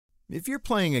If you're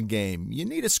playing a game, you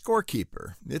need a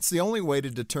scorekeeper. It's the only way to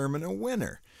determine a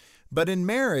winner. But in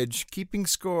marriage, keeping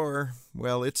score,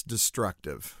 well, it's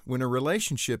destructive. When a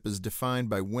relationship is defined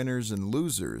by winners and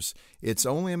losers, it's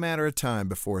only a matter of time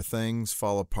before things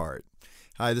fall apart.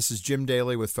 Hi, this is Jim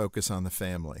Daly with Focus on the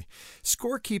Family.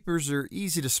 Scorekeepers are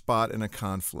easy to spot in a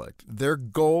conflict. Their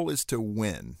goal is to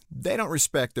win. They don't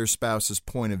respect their spouse's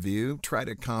point of view, try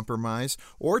to compromise,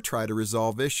 or try to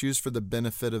resolve issues for the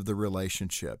benefit of the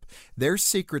relationship. Their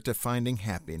secret to finding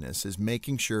happiness is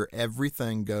making sure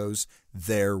everything goes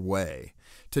their way.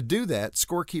 To do that,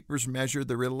 scorekeepers measure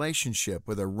the relationship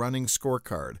with a running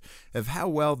scorecard of how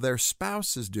well their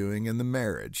spouse is doing in the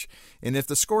marriage. And if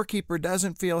the scorekeeper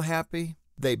doesn't feel happy,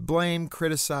 they blame,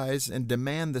 criticize, and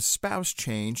demand the spouse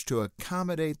change to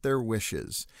accommodate their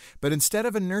wishes. But instead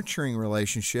of a nurturing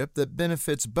relationship that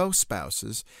benefits both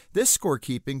spouses, this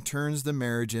scorekeeping turns the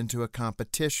marriage into a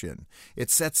competition. It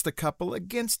sets the couple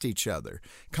against each other.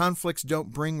 Conflicts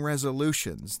don't bring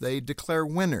resolutions. They declare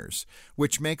winners,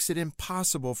 which makes it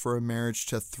impossible for a marriage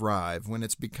to thrive when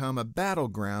it's become a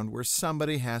battleground where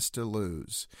somebody has to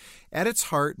lose. At its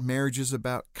heart, marriage is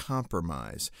about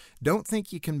compromise. Don't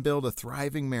think you can build a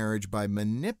thriving marriage by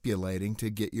manipulating to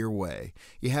get your way.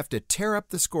 You have to tear up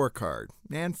the scorecard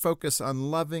and focus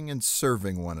on loving and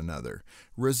serving one another.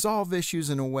 Resolve issues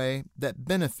in a way that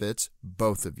benefits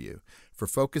both of you. For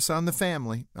Focus on the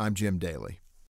Family, I'm Jim Daly.